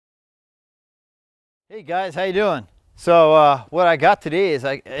Hey guys, how you doing? So what I got today is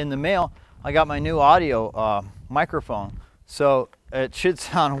in the mail I got my new audio microphone, so it should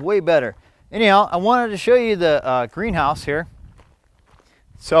sound way better. Anyhow, I wanted to show you the greenhouse here.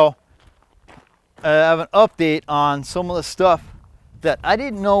 So I have an update on some of the stuff that I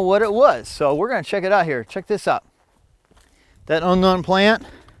didn't know what it was, so we're gonna check it out here. Check this out. That unknown plant,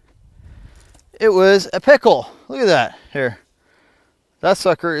 it was a pickle. Look at that here. That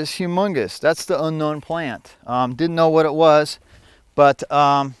sucker is humongous. That's the unknown plant. Didn't know what it was, but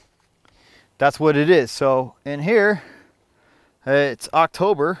that's what it is. So in here, it's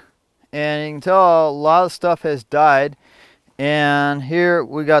October, and you can tell a lot of stuff has died. And here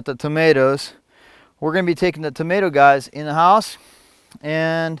we got the tomatoes. We're gonna be taking the tomato guys in the house,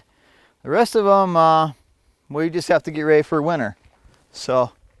 and the rest of them, we just have to get ready for winter.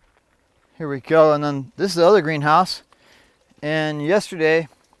 So here we go. And then this is the other greenhouse. And yesterday,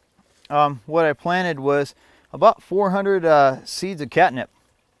 what I planted was about 400 seeds of catnip.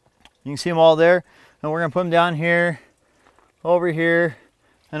 You can see them all there, and we're gonna put them down here, over here,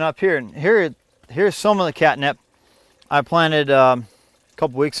 and up here. And here's some of the catnip I planted a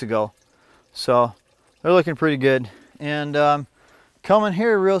couple weeks ago. So they're looking pretty good. And coming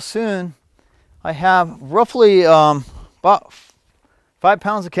here real soon, I have roughly about 5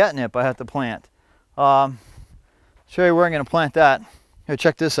 pounds of catnip I have to plant. Show you where I'm going to plant that. Here,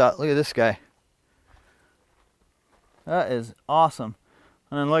 check this out. Look at this guy. That is awesome.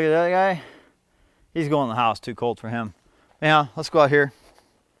 And then look at that guy. He's going in the house. Too cold for him. Now, let's go out here.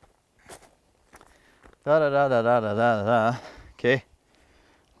 Da da da da da da da da. Okay.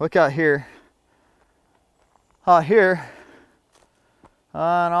 Look out here. Out here.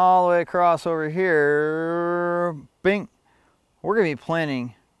 And all the way across over here. Bing. We're going to be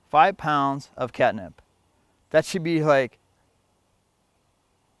planting 5 pounds of catnip. That should be like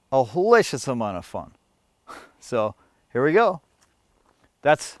a delicious amount of fun. So here we go.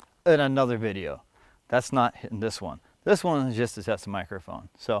 That's in another video. That's not in this one. This one is just to test the microphone.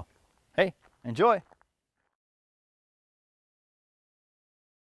 So hey, enjoy.